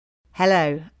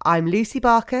Hello, I'm Lucy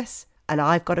Barkus, and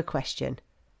I've got a question.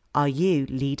 Are you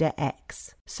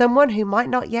LeaderX? Someone who might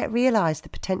not yet realise the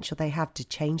potential they have to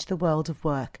change the world of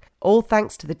work, all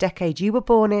thanks to the decade you were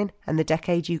born in and the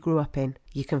decade you grew up in.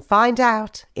 You can find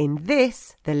out in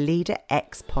this, the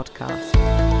LeaderX podcast.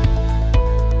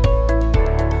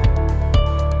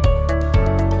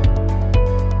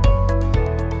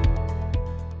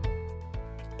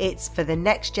 It's for the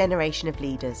next generation of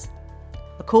leaders.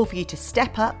 A call for you to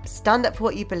step up, stand up for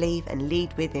what you believe, and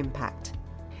lead with impact.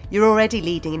 You're already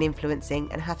leading and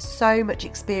influencing and have so much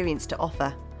experience to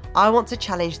offer. I want to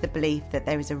challenge the belief that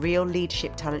there is a real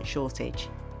leadership talent shortage.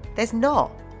 There's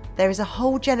not. There is a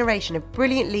whole generation of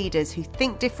brilliant leaders who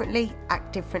think differently,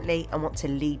 act differently, and want to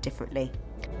lead differently.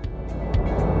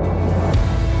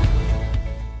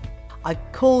 I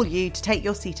call you to take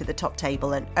your seat at the top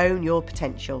table and own your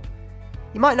potential.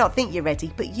 You might not think you're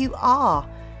ready, but you are.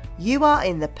 You are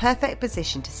in the perfect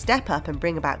position to step up and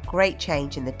bring about great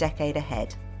change in the decade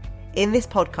ahead. In this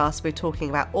podcast, we're talking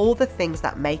about all the things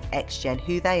that make XGen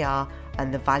who they are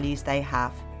and the values they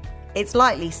have. It's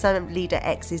likely some Leader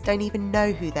X's don't even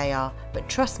know who they are, but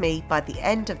trust me, by the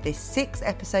end of this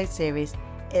 6-episode series,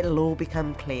 it'll all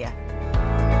become clear.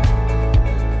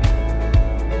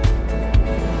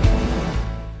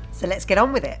 So let's get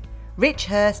on with it. Rich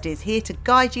Hurst is here to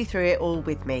guide you through it all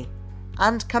with me.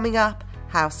 And coming up,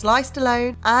 how Sly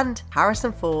Stallone and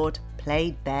Harrison Ford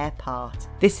played their part.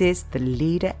 This is the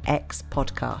LeaderX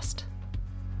podcast.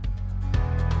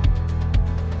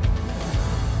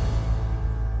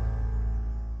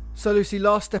 So Lucy,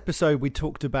 last episode we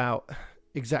talked about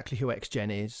exactly who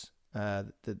XGen is,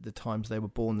 the times they were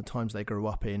born, the times they grew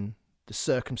up in, the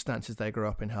circumstances they grew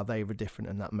up in, how they were different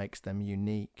and that makes them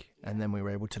unique. And then we were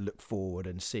able to look forward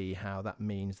and see how that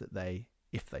means that they,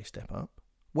 if they step up,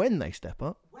 when they step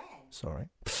up,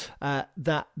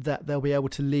 that they'll be able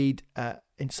to lead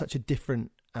in such a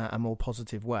different and more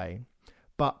positive way.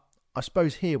 But I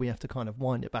suppose here we have to kind of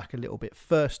wind it back a little bit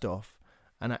first off.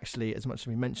 And actually, as much as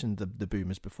we mentioned the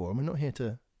boomers before, and we're not here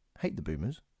to hate the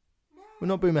boomers. No. We're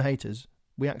not boomer haters.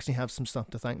 We actually have some stuff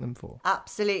to thank them for.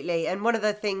 Absolutely. And one of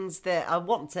the things that I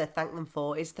want to thank them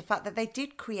for is the fact that they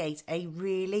did create a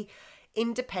really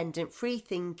independent,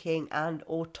 free-thinking and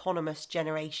autonomous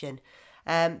generation.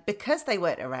 Because they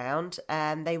weren't around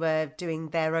and they were doing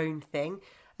their own thing,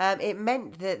 it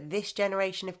meant that this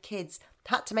generation of kids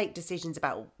had to make decisions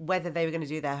about whether they were going to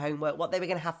do their homework, what they were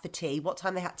going to have for tea, what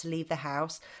time they had to leave the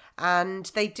house. And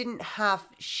they didn't have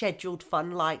scheduled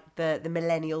fun like the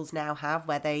millennials now have,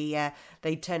 where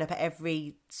they turn up at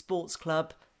every sports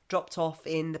club dropped off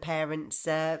in the parents'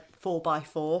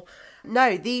 4x4.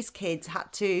 No, these kids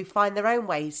had to find their own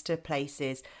ways to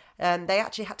places. They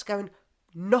actually had to go and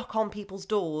knock on people's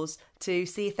doors to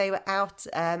see if they were out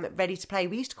ready to play.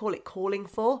 We used to call it calling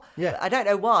for. Yeah. I don't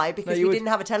know why, because we didn't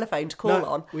have a telephone to call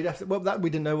on. We'd have to, we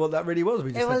didn't know what that really was.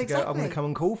 We just had to go, I'm going to come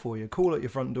and call for you. Call at your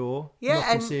front door, knock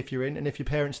and see if you're in. And if your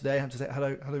parents are there, have to say,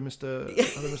 hello, Mr.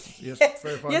 Hello, Mr. Yes,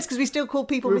 very fine. Yes, because we still call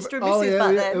people Mr. and Mrs.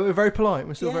 back then. We're very polite.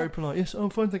 We're still very polite. Yes, I'm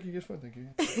fine, thank you. Yes, fine, thank you.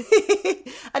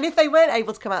 And if they weren't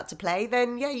able to come out to play,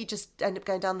 then you just end up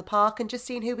going down the park and just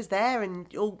seeing who was there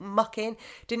and all mucking.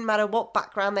 Didn't matter what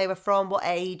background they were from, what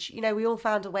age. We all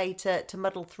found a way to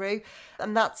muddle through.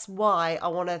 And that's why I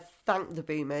want to thank the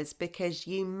boomers, because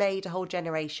you made a whole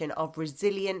generation of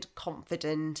resilient,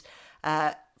 confident,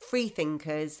 free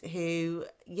thinkers who,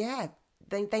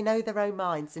 they know their own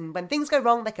minds. And when things go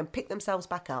wrong, they can pick themselves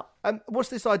back up. What's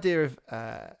this idea of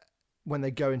when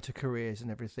they go into careers and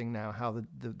everything now, how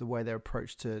the way their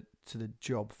approach to the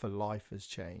job for life has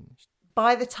changed?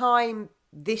 By the time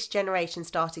this generation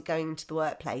started going into the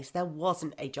workplace, there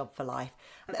wasn't a job for life.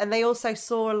 And they also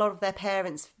saw a lot of their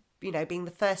parents, being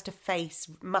the first to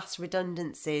face mass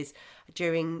redundancies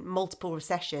during multiple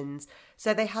recessions.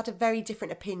 So they had a very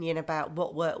different opinion about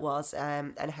what work was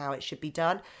and how it should be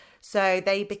done. So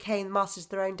they became masters of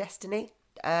their own destiny.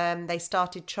 They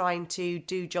started trying to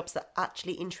do jobs that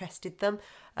actually interested them,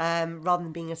 rather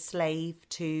than being a slave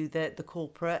to the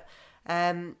corporate.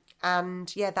 And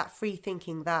that free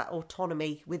thinking, that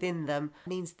autonomy within them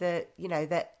means that,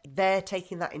 that they're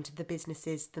taking that into the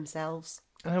businesses themselves.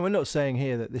 And we're not saying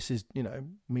here that this is,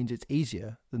 means it's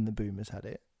easier than the boomers had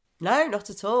it. No, not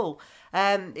at all.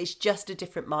 It's just a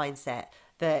different mindset.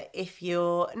 That if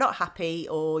you're not happy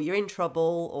or you're in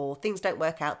trouble or things don't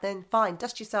work out, then fine,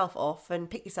 dust yourself off and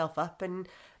pick yourself up and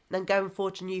then go and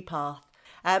forge a new path.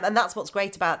 And that's what's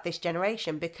great about this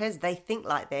generation, because they think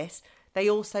like this. They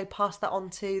also pass that on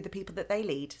to the people that they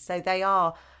lead. So they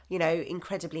are,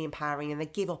 incredibly empowering, and they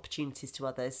give opportunities to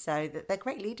others. So they're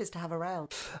great leaders to have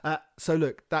around. So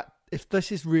look, that If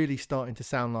this is really starting to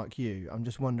sound like you, I'm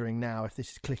just wondering now if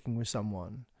this is clicking with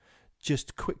someone,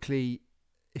 just quickly,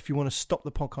 if you want to stop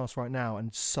the podcast right now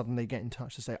and suddenly get in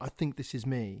touch to say, I think this is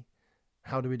me,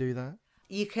 how do we do that?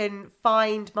 You can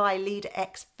find my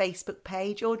LeaderX Facebook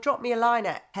page or drop me a line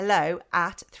at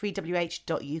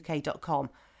hello@3wh.uk.com.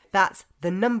 That's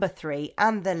the number 3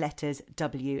 and the letters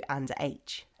W and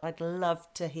H. I'd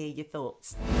love to hear your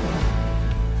thoughts.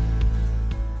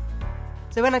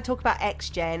 So when I talk about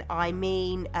XGen, I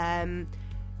mean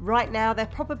right now they're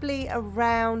probably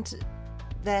around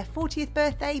their 40th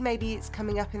birthday. Maybe it's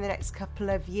coming up in the next couple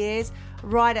of years,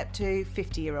 right up to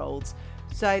 50-year-olds.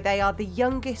 So they are the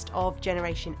youngest of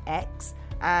Generation X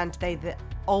and they're the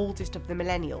oldest of the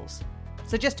millennials.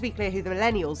 So just to be clear who the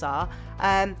millennials are,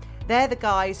 they're the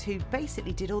guys who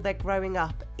basically did all their growing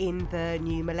up in the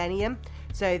new millennium.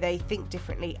 So they think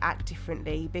differently, act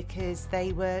differently because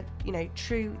they were,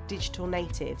 true digital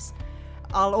natives.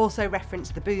 I'll also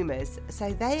reference the boomers.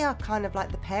 So they are kind of like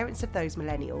the parents of those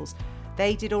millennials.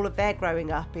 They did all of their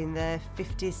growing up in the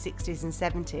 50s, 60s and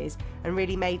 70s and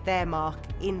really made their mark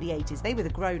in the 80s. They were the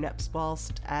grown-ups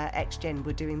whilst XGen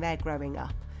were doing their growing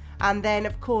up. And then,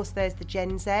 of course, there's the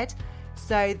Gen Z.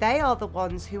 So they are the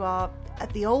ones who are at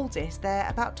the oldest. They're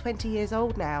about 20 years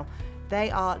old now.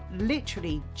 They are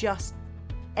literally just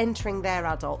entering their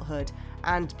adulthood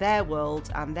and their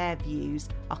world and their views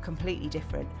are completely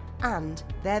different. And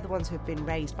they're the ones who have been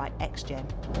raised by XGen.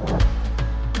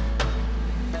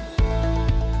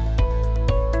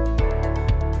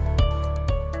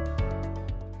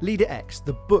 LeaderX,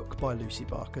 the book by Lucy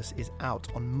Barkus, is out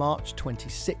on March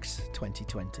 26,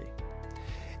 2020.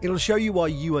 It'll show you why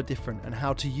you are different and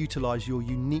how to utilise your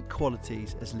unique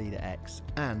qualities as LeaderX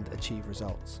and achieve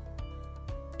results.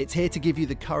 It's here to give you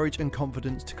the courage and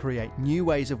confidence to create new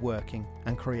ways of working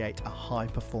and create a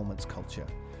high-performance culture.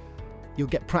 You'll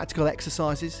get practical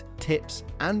exercises, tips,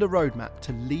 and a roadmap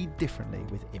to lead differently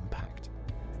with impact.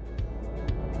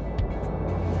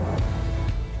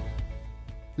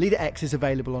 LeaderX is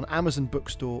available on Amazon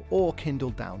Bookstore or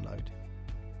Kindle Download.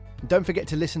 And don't forget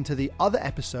to listen to the other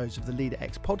episodes of the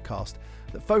LeaderX podcast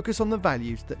that focus on the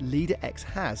values that LeaderX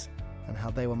has and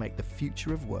how they will make the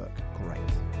future of work great.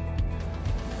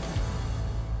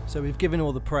 So we've given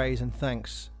all the praise and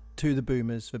thanks to the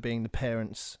boomers for being the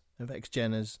parents of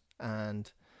XGeners,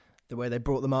 and the way they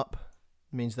brought them up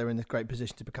means they're in this great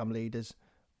position to become leaders.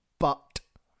 But,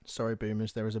 sorry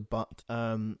boomers, there is a but.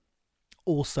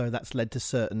 Also, that's led to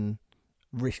certain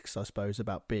risks, I suppose,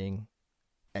 about being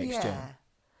XGen.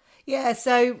 Yeah,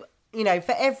 so,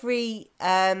 for every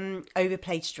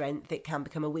overplayed strength, it can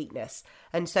become a weakness.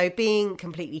 And so being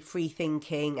completely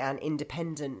free-thinking and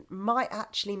independent might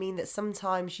actually mean that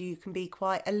sometimes you can be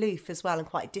quite aloof as well and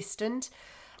quite distant.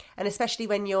 And especially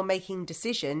when you're making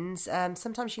decisions,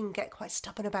 sometimes you can get quite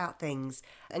stubborn about things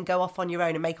and go off on your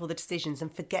own and make all the decisions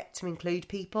and forget to include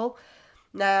people.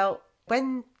 Now,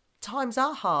 when times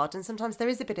are hard and sometimes there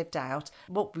is a bit of doubt,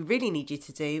 what we really need you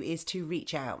to do is to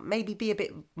reach out, maybe be a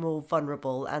bit more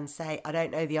vulnerable and say, I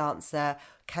don't know the answer,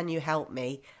 can you help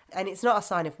me? And it's not a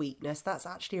sign of weakness, that's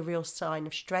actually a real sign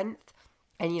of strength.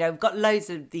 And we've got loads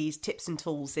of these tips and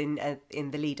tools in the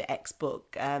LeaderX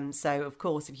book, so of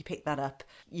course if you pick that up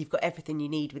you've got everything you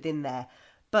need within there.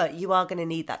 But you are going to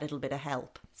need that little bit of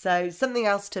help. So something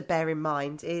else to bear in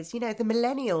mind is, the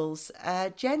millennials,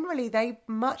 generally they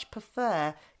much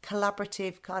prefer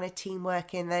collaborative kind of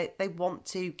teamwork in. They want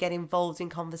to get involved in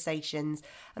conversations.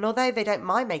 And although they don't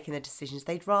mind making the decisions,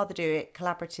 they'd rather do it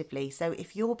collaboratively. So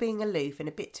if you're being aloof and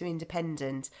a bit too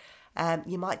independent,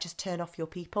 you might just turn off your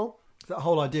people. That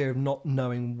whole idea of not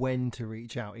knowing when to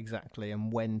reach out exactly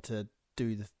and when to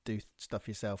do stuff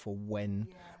yourself, or when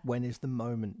is the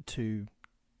moment to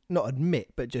not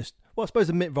admit, but just, I suppose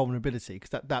admit vulnerability,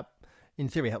 because that in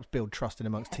theory helps build trust in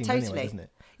amongst teams anyway, doesn't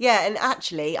it? Yeah, and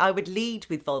actually I would lead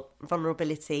with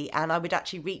vulnerability, and I would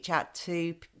actually reach out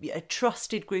to a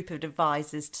trusted group of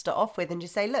advisors to start off with and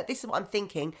just say, look, this is what I'm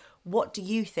thinking. What do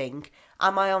you think?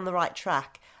 Am I on the right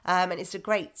track? And it's a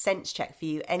great sense check for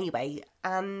you anyway.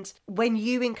 And when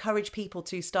you encourage people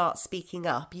to start speaking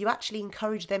up, you actually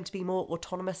encourage them to be more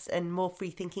autonomous and more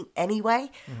free thinking anyway.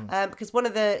 Mm-hmm. Because one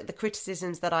of the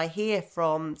criticisms that I hear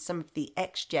from some of the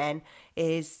XGen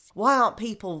is, why aren't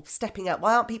people stepping up?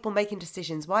 Why aren't people making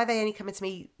decisions? Why are they only coming to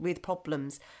me with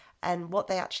problems? And what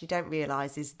they actually don't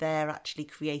realise is they're actually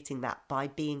creating that by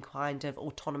being kind of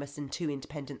autonomous and too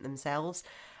independent themselves.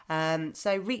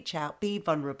 So reach out, be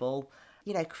vulnerable,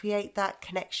 create that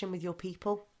connection with your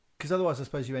people. Because otherwise, I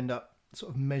suppose you end up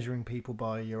sort of measuring people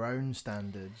by your own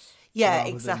standards. Yeah, rather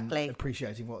exactly. than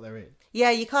appreciating what there is. Yeah,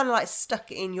 you're kind of like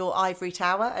stuck in your ivory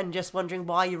tower and just wondering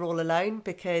why you're all alone,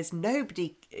 because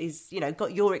nobody is,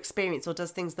 got your experience or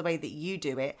does things the way that you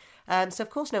do it. So of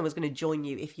course no one's going to join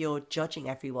you if you're judging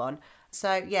everyone.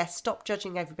 So yeah, stop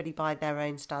judging everybody by their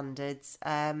own standards.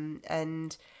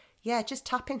 And yeah, just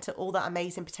tap into all that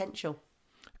amazing potential.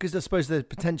 Because I suppose that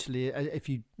potentially, if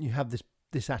you have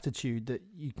this attitude, that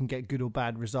you can get good or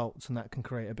bad results, and that can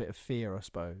create a bit of fear, I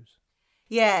suppose.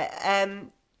 Yeah,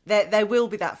 there will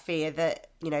be that fear that,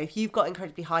 if you've got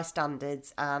incredibly high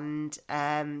standards and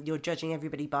you're judging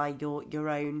everybody by your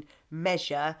own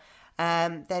measure,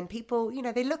 then people,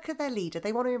 they look at their leader,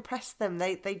 they want to impress them,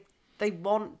 they don't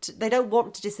want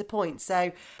to disappoint,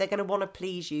 so they're going to want to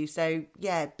please you. So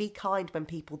yeah, be kind when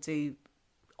people do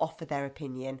offer their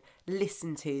opinion,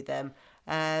 listen to them.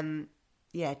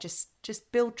 Yeah,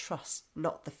 just build trust,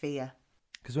 not the fear.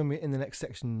 Because when we're in the next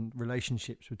section,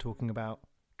 relationships, we're talking about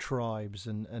tribes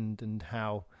and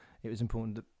how it was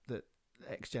important that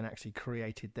XGen actually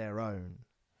created their own.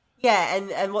 Yeah,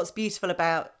 and what's beautiful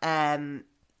about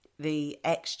the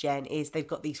XGen is they've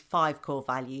got these 5 core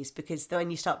values, because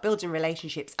when you start building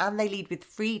relationships and they lead with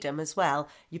freedom as well,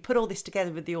 you put all this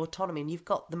together with the autonomy and you've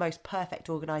got the most perfect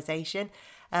organisation.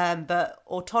 But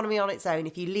autonomy on its own,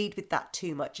 if you lead with that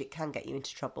too much, it can get you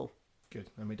into trouble.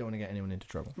 Good, and we don't want to get anyone into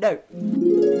trouble. No.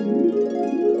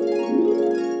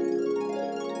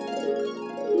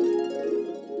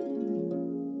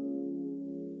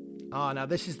 Now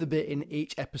this is the bit in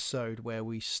each episode where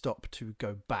we stop to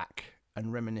go back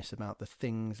and reminisce about the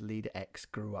things LeaderX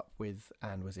grew up with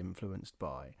and was influenced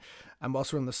by. And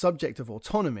whilst we're on the subject of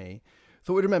autonomy,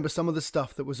 thought we'd remember some of the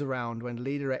stuff that was around when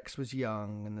LeaderX was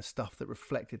young and the stuff that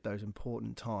reflected those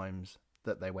important times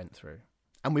that they went through.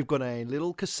 And we've got a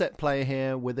little cassette player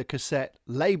here with a cassette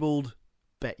labelled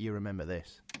Bet You Remember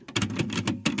This.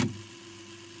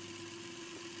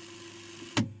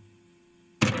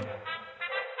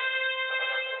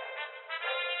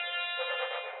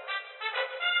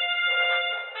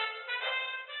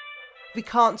 We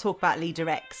can't talk about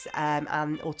LeaderX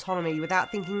and autonomy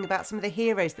without thinking about some of the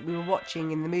heroes that we were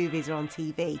watching in the movies or on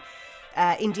TV.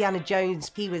 Indiana Jones,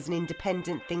 he was an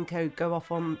independent thinker, go off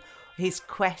on his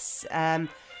quests,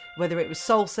 whether it was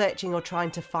soul searching or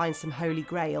trying to find some holy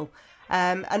grail.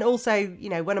 And also,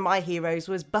 one of my heroes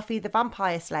was Buffy the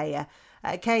Vampire Slayer.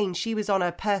 Kane, she was on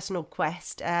a personal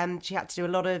quest. She had to do a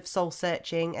lot of soul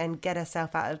searching and get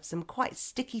herself out of some quite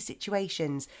sticky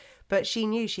situations. But she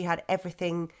knew she had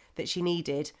everything that she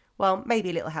needed. Well, maybe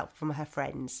a little help from her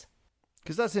friends.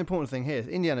 Because that's the important thing here.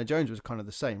 Indiana Jones was kind of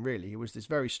the same, really. He was this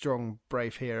very strong,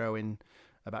 brave hero in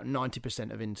about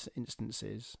 90% of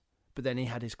instances. But then he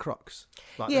had his crocs,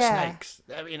 like the snakes.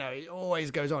 It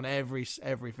always goes on every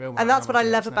film. And that's what I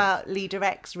love about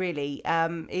LeaderX, really,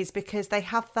 is because they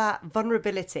have that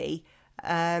vulnerability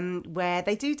where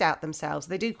they do doubt themselves,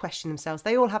 they do question themselves.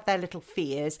 They all have their little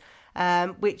fears,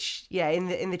 which, in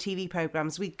the TV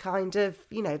programmes, we kind of,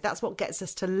 that's what gets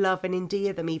us to love and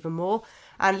endear them even more.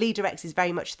 And LeaderX is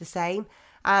very much the same.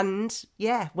 And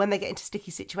when they get into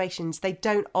sticky situations, they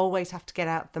don't always have to get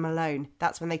out of them alone.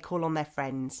 That's when they call on their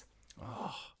friends.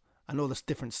 Oh, and all the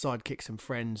different sidekicks and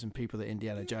friends and people that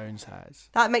Indiana Jones has.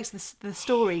 That makes the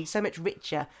story so much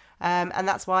richer. And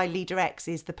that's why LeaderX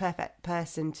is the perfect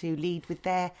person to lead with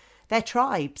their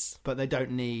tribes. But they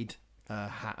don't need a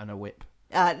hat and a whip.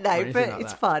 No, but like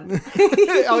it's fun.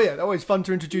 Oh yeah, always fun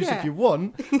to introduce if you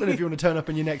want. Don't know if you want to turn up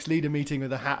in your next leader meeting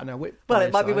with a hat and a whip. Well,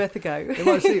 it might be worth a go. It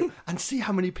might see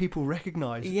how many people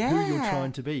recognise who you're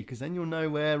trying to be, because then you'll know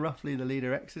where roughly the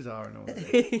leader X's are and all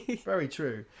that. Very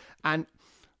true. And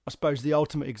I suppose the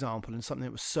ultimate example, and something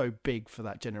that was so big for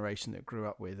that generation that grew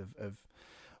up with, of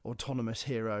autonomous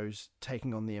heroes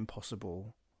taking on the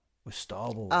impossible, was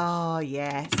Star Wars. Oh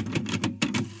yes.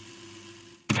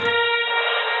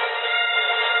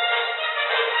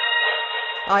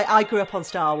 I grew up on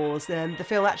Star Wars. The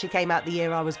film actually came out the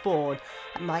year I was born.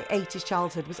 And my 80s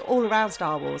childhood was all around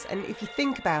Star Wars. And if you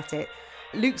think about it,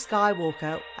 Luke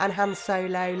Skywalker and Han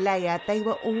Solo, Leia, they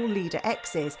were all Leader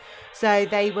X's. So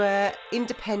they were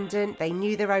independent, they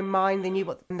knew their own mind, they knew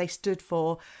what they stood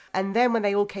for. And then when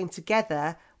they all came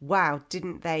together, wow,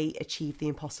 didn't they achieve the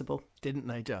impossible? Didn't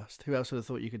they just? Who else would have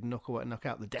thought you could knock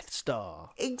out the Death Star?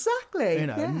 Exactly.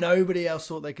 Nobody else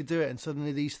thought they could do it. And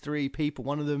suddenly these 3 people,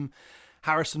 one of them,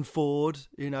 Harrison Ford,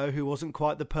 who wasn't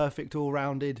quite the perfect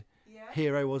all-rounded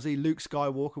hero, was he? Luke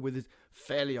Skywalker with his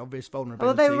fairly obvious vulnerabilities.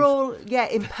 Well, they were all,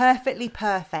 imperfectly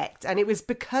perfect. And it was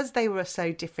because they were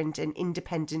so different and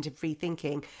independent and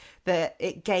free-thinking that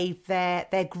it gave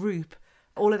their group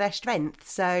all of their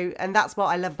strengths. So, and that's what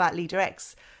I love about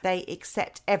LeaderX. They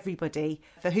accept everybody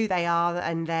for who they are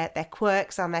and their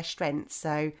quirks and their strengths.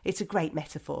 So it's a great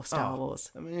metaphor, Star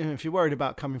Wars. I mean, if you're worried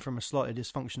about coming from a slightly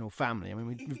dysfunctional family, I mean,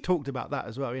 we've talked about that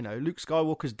as well. You know, Luke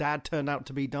Skywalker's dad turned out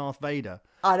to be Darth Vader.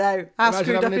 I know. How Imagine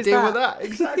screwed having up to is deal that? with that.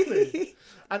 Exactly.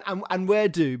 and where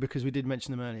do, because we did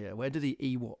mention them earlier, where do the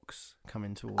Ewoks come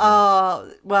into all this?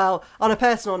 Oh, well, on a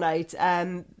personal note,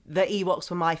 the Ewoks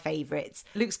were my favourites.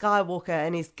 Luke Skywalker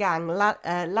and his gang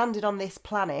landed on this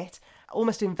planet,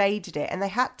 almost invaded it, and they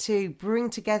had to bring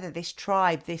together this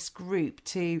tribe, this group,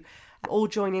 to all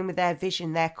join in with their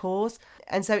vision, their cause.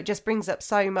 And so it just brings up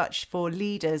so much for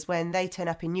leaders when they turn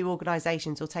up in new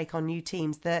organisations or take on new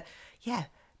teams that, yeah,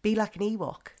 be like an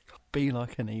Ewok. Be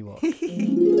like an Ewok.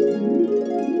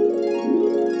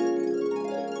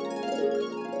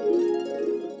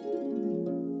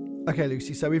 Okay,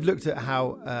 Lucy, so we've looked at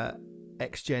how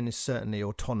X-Gen is certainly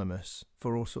autonomous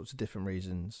for all sorts of different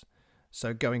reasons.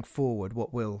 So going forward,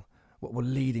 what will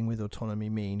leading with autonomy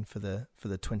mean for the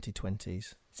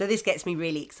 2020s? So this gets me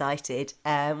really excited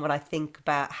when I think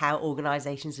about how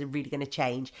organisations are really going to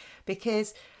change,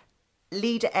 because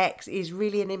LeaderX is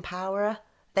really an empowerer.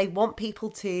 They want people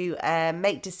to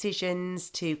make decisions,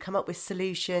 to come up with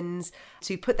solutions,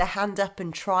 to put their hand up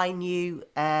and try new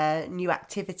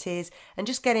activities and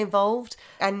just get involved.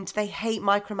 And they hate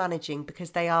micromanaging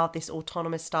because they are this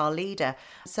autonomous style leader.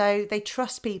 So they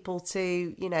trust people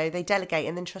to, they delegate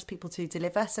and then trust people to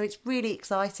deliver. So it's really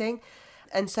exciting.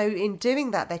 And so in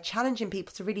doing that, they're challenging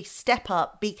people to really step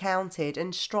up, be counted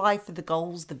and strive for the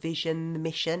goals, the vision, the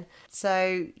mission.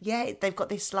 So yeah, they've got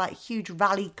this huge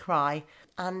rally cry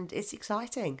and it's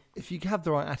exciting. If you have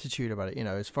the right attitude about it,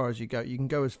 as far as you go, you can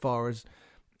go as far as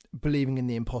believing in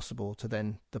the impossible to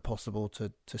then the possible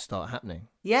to start happening.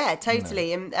 Yeah,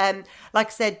 totally. And like I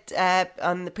said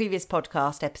on the previous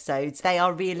podcast episodes, they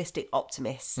are realistic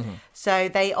optimists. Mm-hmm. So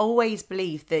they always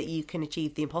believe that you can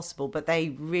achieve the impossible, but they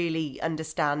really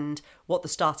understand what the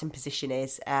starting position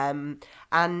is. And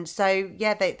so,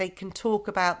 yeah, they can talk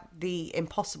about the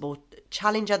impossible,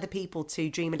 challenge other people to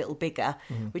dream a little bigger,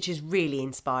 mm-hmm. which is really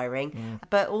inspiring. Mm.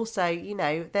 But also,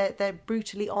 they're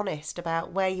brutally honest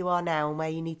about where you are now and where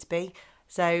you need to be.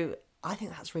 So I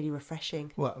think that's really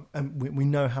refreshing. Well, and we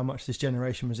know how much this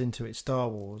generation was into it, Star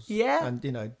Wars. Yeah.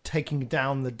 And, taking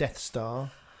down the Death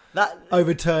Star,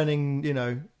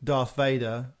 overturning, Darth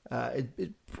Vader,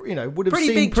 it would have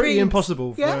seemed pretty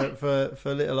impossible for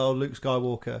little old Luke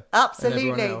Skywalker. Absolutely.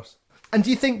 And everyone else. And do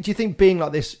you think being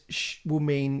like this will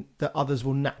mean that others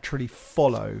will naturally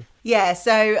follow? Yeah,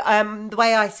 so the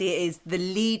way I see it is the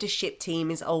leadership team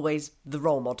is always the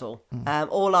role model.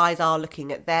 All eyes are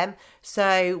looking at them.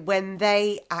 So when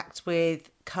they act with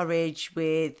courage,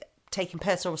 with taking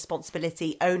personal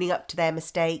responsibility, owning up to their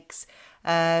mistakes,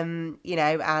 and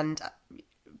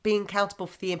being accountable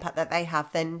for the impact that they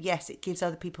have, then yes, it gives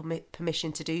other people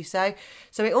permission to do so.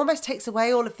 So it almost takes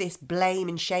away all of this blame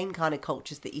and shame kind of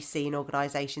cultures that you see in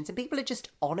organisations, and people are just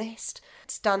honest,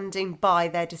 standing by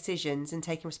their decisions and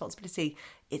taking responsibility.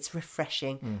 It's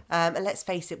refreshing. And let's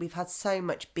face it, we've had so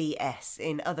much BS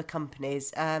in other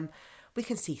companies. We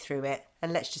can see through it,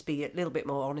 and let's just be a little bit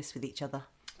more honest with each other.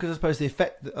 Because I suppose the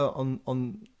effect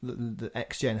on the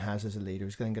X-Gen has as a leader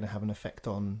is going to have an effect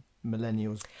on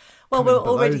millennials. Well, we're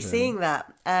already seeing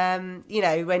that.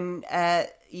 When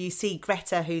you see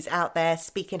Greta, who's out there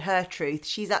speaking her truth,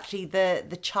 she's actually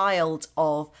the child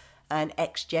of an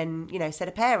X-Gen, set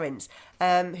of parents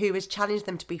who has challenged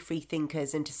them to be free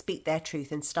thinkers and to speak their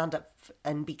truth and stand up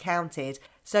and be counted.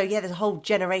 So yeah, there's a whole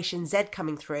Generation Z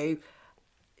coming through.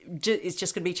 It's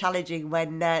just going to be challenging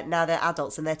when now they're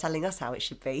adults and they're telling us how it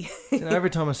should be.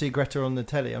 Every time I see Greta on the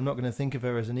telly, I'm not going to think of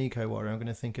her as an eco-warrior. I'm going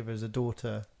to think of her as a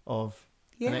daughter of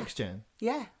an X-Gen.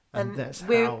 Yeah. And that's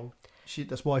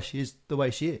that's why she is the way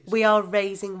she is. We are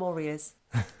raising warriors.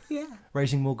 Yeah.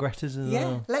 Raising more Gretas as well.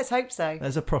 Yeah, let's hope so.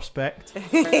 There's a prospect.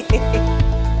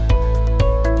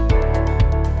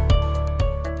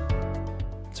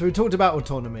 So we talked about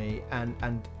autonomy and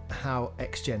how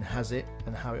X-Gen has it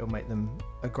and how it will make them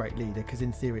a great leader, because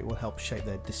in theory it will help shape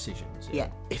their decisions. Yeah.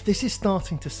 If this is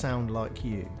starting to sound like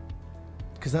you,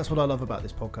 because that's what I love about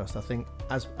this podcast, I think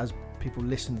as people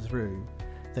listen through,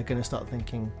 they're going to start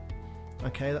thinking,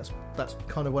 okay, that's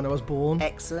kind of when I was born.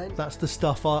 Excellent. That's the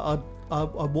stuff I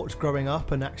watched growing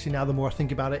up, and actually now the more I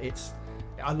think about it,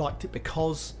 I liked it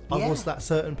because I was that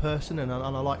certain person, and I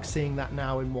like seeing that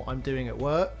now in what I'm doing at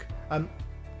work.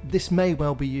 This may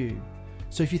well be you.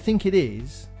 So if you think it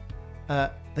is,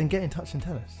 then get in touch and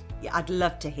tell us. Yeah, I'd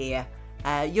love to hear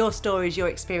your stories, your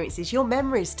experiences, your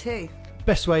memories too.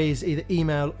 Best way is either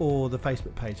email or the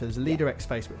Facebook page. So there's a LeaderX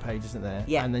Facebook page, isn't there?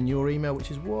 Yeah. And then your email,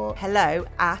 which is what?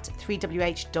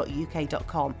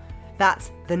 hello@3wh.uk.com.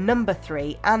 That's the number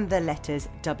 3 and the letters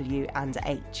W and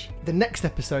H. The next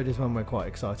episode is one we're quite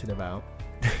excited about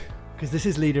because this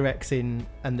is LeaderX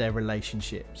and their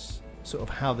relationships, sort of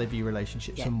how they view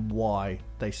relationships and why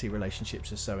they see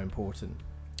relationships as so important.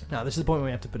 Now, this is the point where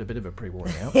we have to put a bit of a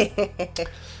pre-warning out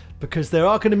because there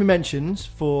are going to be mentions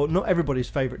for not everybody's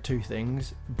favourite 2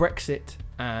 things, Brexit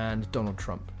and Donald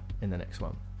Trump in the next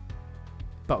one.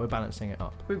 But we're balancing it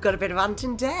up. We've got a bit of Ant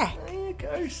and Dec. There you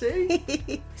go,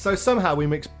 see? So somehow we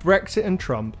mix Brexit and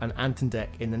Trump and Ant and Dec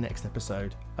in the next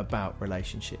episode about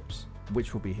relationships,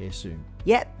 which will be here soon.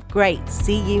 Yep, great.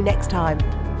 See you next time.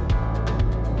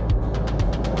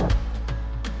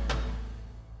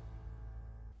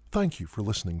 Thank you for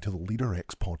listening to the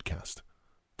LeaderX podcast.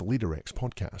 The LeaderX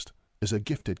podcast is a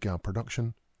Gifted Gab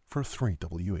production for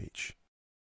 3WH.